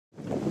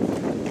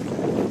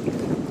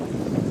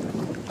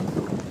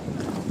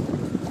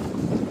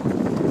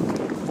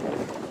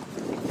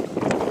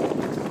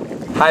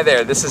Hi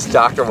there, this is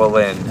Dr.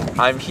 Wolynn.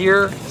 I'm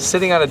here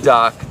sitting on a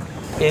dock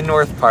in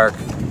North Park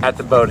at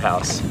the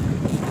Boathouse.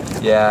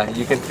 Yeah,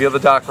 you can feel the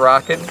dock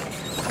rocking.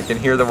 You can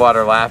hear the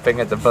water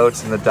lapping at the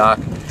boats in the dock.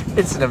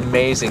 It's an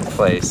amazing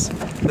place.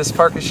 This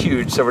park is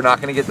huge, so we're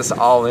not going to get this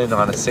all in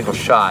on a single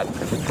shot,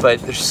 but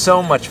there's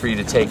so much for you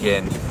to take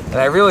in, and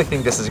I really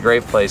think this is a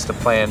great place to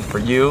plan for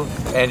you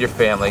and your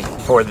family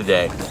for the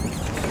day.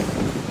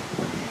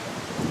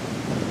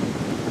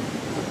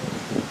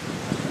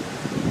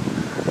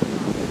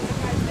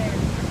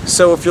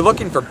 So if you're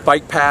looking for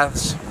bike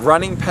paths,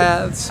 running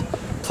paths,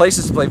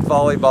 places to play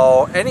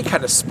volleyball, any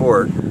kind of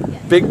sport,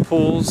 big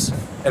pools,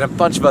 and a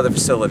bunch of other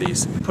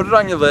facilities, put it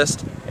on your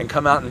list and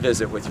come out and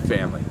visit with your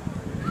family.